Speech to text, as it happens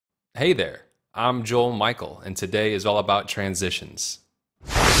Hey there, I'm Joel Michael, and today is all about transitions.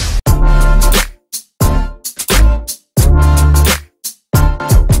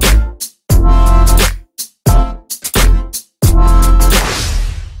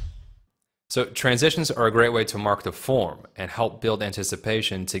 So transitions are a great way to mark the form and help build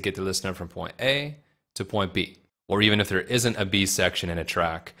anticipation to get the listener from point A to point B. Or even if there isn't a B section in a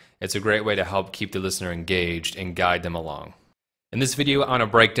track, it's a great way to help keep the listener engaged and guide them along. In this video, I want to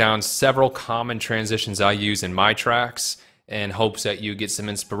break down several common transitions I use in my tracks in hopes that you get some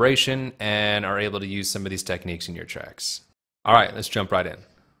inspiration and are able to use some of these techniques in your tracks. All right, let's jump right in.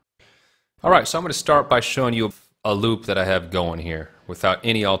 All right, so I'm going to start by showing you a loop that I have going here without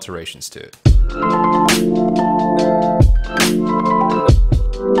any alterations to it.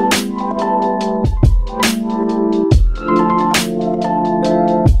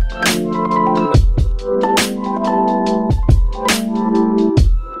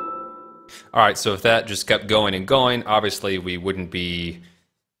 All right, so if that just kept going and going, obviously we wouldn't be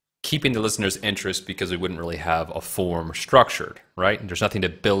keeping the listener's interest because we wouldn't really have a form structured, right? There's nothing to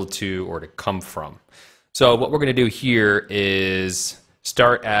build to or to come from. So what we're going to do here is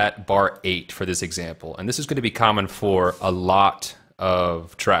start at bar 8 for this example. And this is going to be common for a lot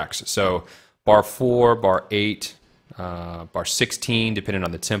of tracks. So bar 4, bar 8, bar 16, depending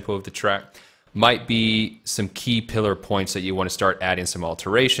on the tempo of the track, might be some key pillar points that you want to start adding some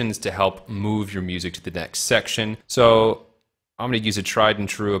alterations to help move your music to the next section. So I'm going to use a tried and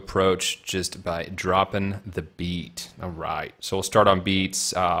true approach just by dropping the beat. All right, so we'll start on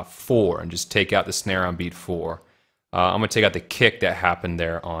beats 4 and just take out the snare on beat 4. I'm going to take out the kick that happened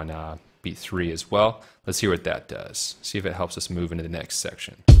there on beat 3 as well. Let's hear what that does. See if it helps us move into the next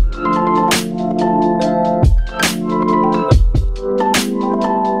section.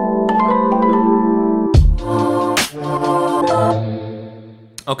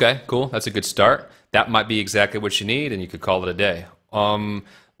 Okay, cool. That's a good start. That might be exactly what you need, and you could call it a day.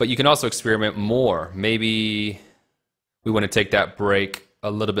 But you can also experiment more. Maybe we want to take that break a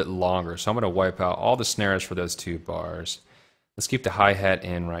little bit longer. So I'm going to wipe out all the snares for those 2 bars. Let's keep the hi-hat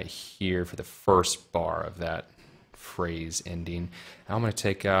in right here for the first bar of that phrase ending. And I'm going to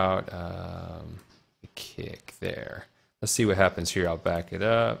take out the kick there. Let's see what happens here. I'll back it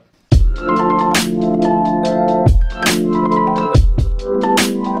up.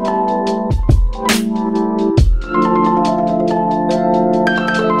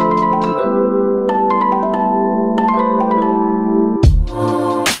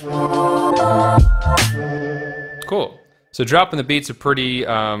 Cool. So dropping the beat's a pretty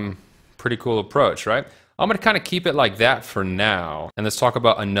cool approach, right? I'm going to kind of keep it like that for now, and let's talk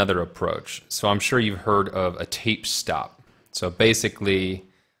about another approach. So I'm sure you've heard of a tape stop. So basically,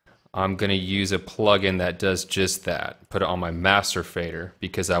 I'm going to use a plugin that does just that. Put it on my master fader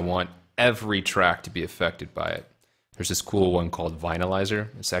because I want every track to be affected by it. There's this cool one called Vinylizer.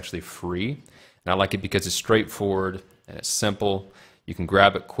 It's actually free, and I like it because it's straightforward and it's simple. You can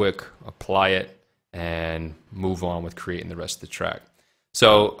grab it quick, apply it, and move on with creating the rest of the track.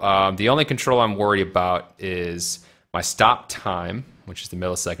 So the only control I'm worried about is my stop time, which is the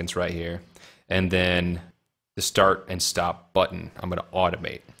milliseconds right here, and then the start and stop button I'm going to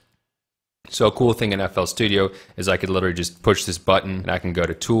automate. So a cool thing in FL Studio is I could literally just push this button and I can go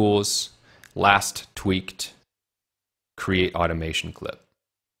to Tools, Last Tweaked, Create Automation Clip.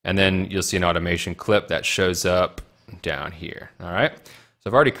 And then you'll see an automation clip that shows up down here, all right? So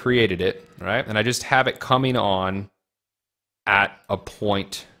I've already created it, right? And I just have it coming on at a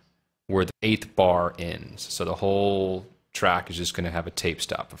point where the 8th bar ends. So the whole track is just going to have a tape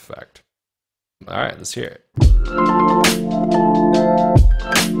stop effect. All right, let's hear it.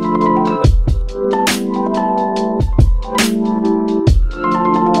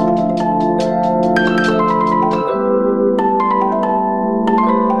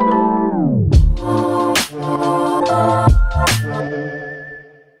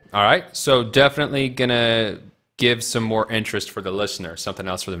 All right, so definitely gonna give some more interest for the listener, something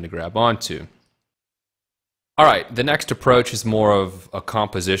else for them to grab onto. All right, the next approach is more of a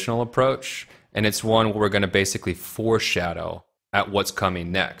compositional approach, and it's one where we're gonna basically foreshadow at what's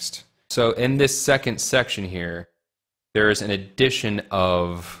coming next. So in this second section here, there is an addition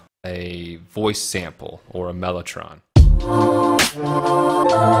of a voice sample or a mellotron.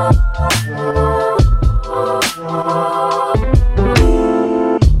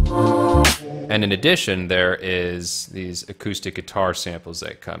 And in addition, there is these acoustic guitar samples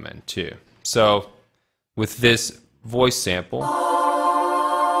that come in too. So with this voice sample,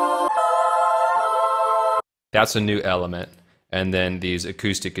 that's a new element. And then these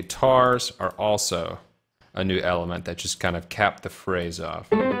acoustic guitars are also a new element that just kind of capped the phrase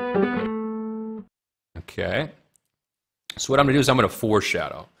off. Okay. So what I'm going to do is I'm going to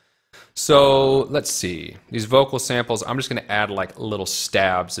foreshadow. So let's see. These vocal samples, I'm just going to add like little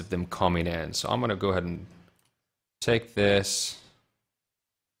stabs of them coming in. So I'm going to go ahead and take this,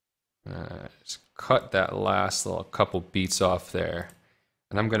 just cut that last little couple beats off there.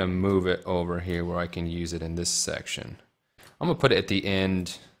 And I'm going to move it over here where I can use it in this section. I'm going to put it at the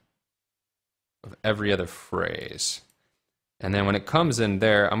end of every other phrase. And then when it comes in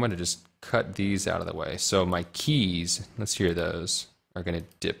there, I'm going to just cut these out of the way. So my keys, let's hear those, are going to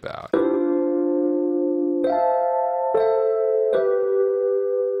dip out.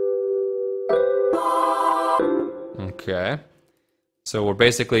 Okay. So we're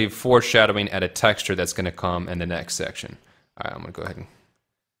basically foreshadowing at a texture that's going to come in the next section. All right, I'm going to go ahead and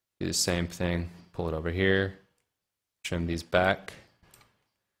do the same thing. Pull it over here. Trim these back.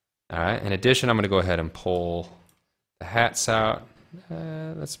 All right. In addition, I'm going to go ahead and pull the hats out.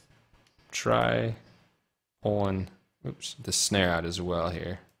 Let's try pulling the snare out as well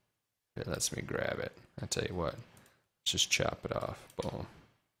here. It lets me grab it. I tell you what. Let's just chop it off. Boom.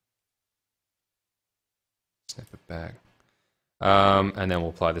 Snip it back. And then we'll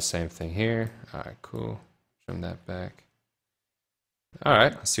apply the same thing here. All right, cool. Trim that back. All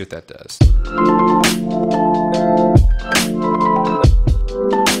right, let's see what that does.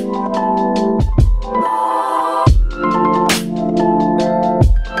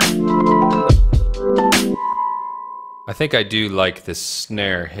 I think I do like the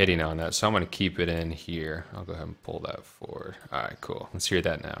snare hitting on that, so I'm going to keep it in here. I'll go ahead and pull that forward. All right, cool. Let's hear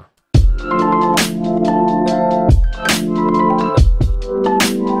that now.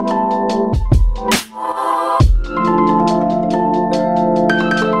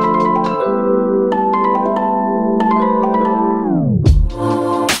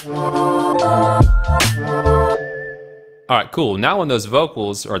 All right, cool. Now when those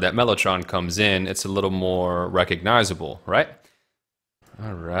vocals or that mellotron comes in, it's a little more recognizable, right?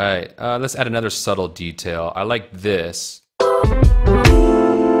 All right, let's add another subtle detail. I like this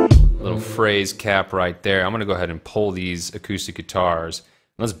little phrase cap right there. I'm gonna go ahead and pull these acoustic guitars.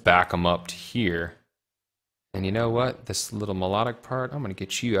 Let's back them up to here. And you know what? This little melodic part, I'm gonna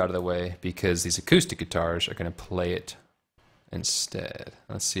get you out of the way because these acoustic guitars are gonna play it instead.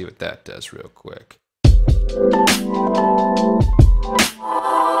 Let's see what that does real quick.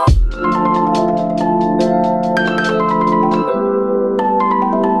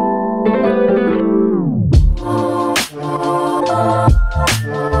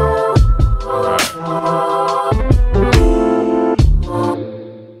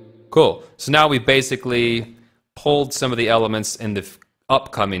 Cool. So now we basically pulled some of the elements in the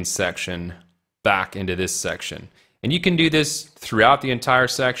upcoming section back into this section. And you can do this throughout the entire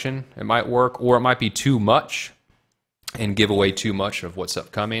section. It might work, or it might be too much and give away too much of what's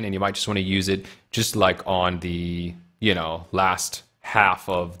upcoming, and you might just want to use it just like on the, last half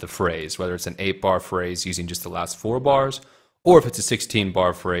of the phrase, whether it's an 8-bar phrase using just the last 4 bars, or if it's a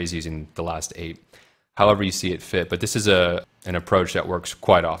 16-bar phrase using the last 8, however you see it fit. But this is an approach that works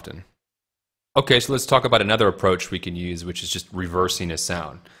quite often. Okay, so let's talk about another approach we can use, which is just reversing a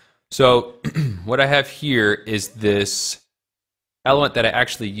sound. So what I have here is this element that I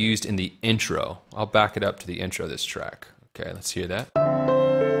actually used in the intro. I'll back it up to the intro of this track. Okay, let's hear that.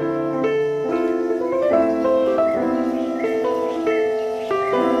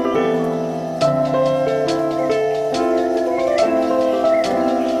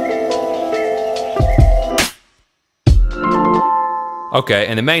 Okay,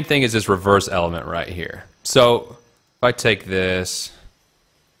 and the main thing is this reverse element right here. So if I take this,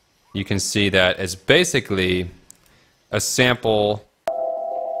 you can see that it's basically a sample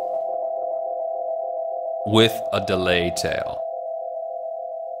with a delay tail.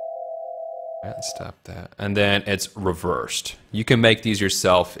 All right, let's stop that. And then it's reversed. You can make these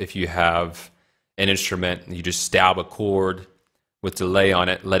yourself if you have an instrument. You just stab a chord with delay on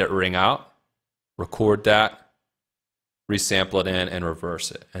it, let it ring out, record that, resample it in, and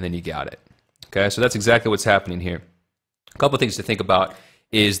reverse it. And then you got it. Okay, so that's exactly what's happening here. A couple of things to think about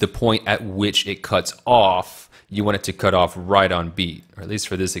is the point at which it cuts off. You want it to cut off right on beat, or at least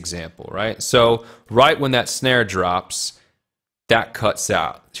for this example, right? So right when that snare drops, that cuts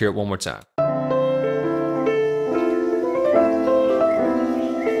out. Let's hear it one more time.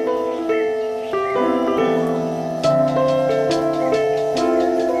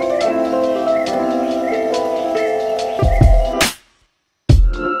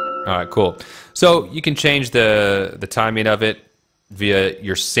 All right, cool. So you can change the timing of it via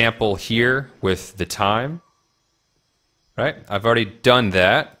your sample here with the time. right? I've already done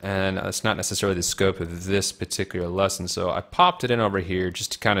that, and it's not necessarily the scope of this particular lesson, so I popped it in over here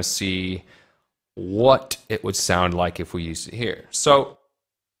just to kind of see what it would sound like if we used it here. So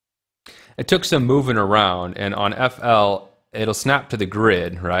it took some moving around, and on FL, it'll snap to the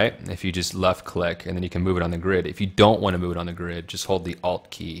grid, right? If you just left click, and then you can move it on the grid. If you don't want to move it on the grid, just hold the Alt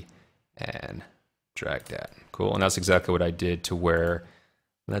key and drag that. Cool, and that's exactly what I did to where,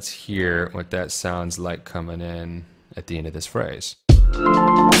 let's hear what that sounds like coming in at the end of this phrase.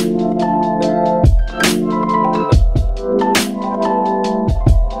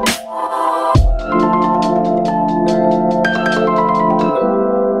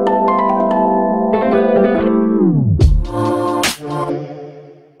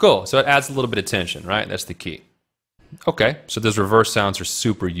 Cool, so it adds a little bit of tension, right? That's the key. Okay, so those reverse sounds are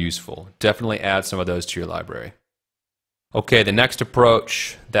super useful. Definitely add some of those to your library. Okay, the next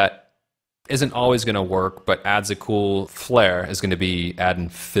approach that isn't always going to work, but adds a cool flair is going to be adding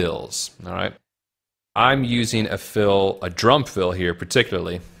fills, all right? I'm using a drum fill here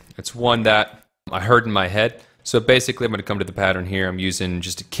particularly. It's one that I heard in my head. So basically I'm going to come to the pattern here. I'm using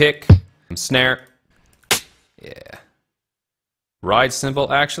just a kick, snare, yeah. Ride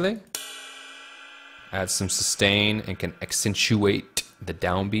cymbal actually. Add some sustain and can accentuate the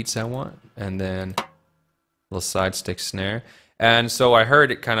downbeats I want. And then a little side stick snare. And so I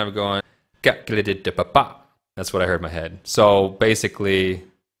heard it kind of going, that's what I heard in my head. So basically,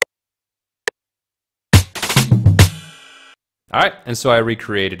 all right, and so I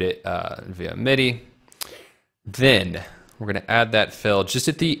recreated it via MIDI. Then we're gonna add that fill just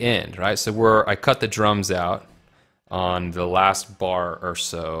at the end, right? So I cut the drums out on the last bar or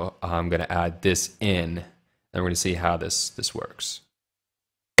so. I'm gonna add this in, and we're gonna see how this works.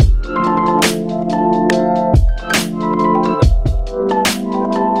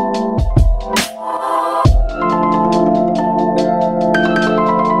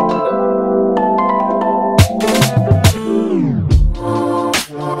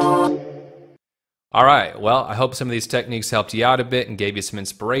 All right, well, I hope some of these techniques helped you out a bit and gave you some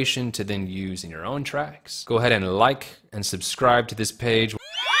inspiration to then use in your own tracks. Go ahead and like and subscribe to this page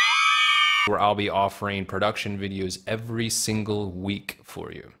where I'll be offering production videos every single week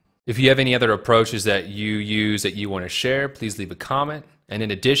for you. If you have any other approaches that you use that you want to share, please leave a comment. And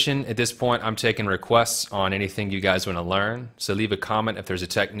in addition, at this point, I'm taking requests on anything you guys want to learn. So leave a comment if there's a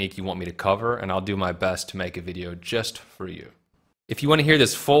technique you want me to cover, and I'll do my best to make a video just for you. If you want to hear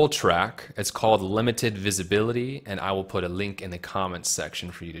this full track, it's called Limited Visibility, and I will put a link in the comments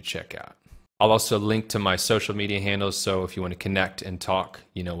section for you to check out. I'll also link to my social media handles, so if you want to connect and talk,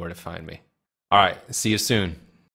 you know where to find me. All right, see you soon.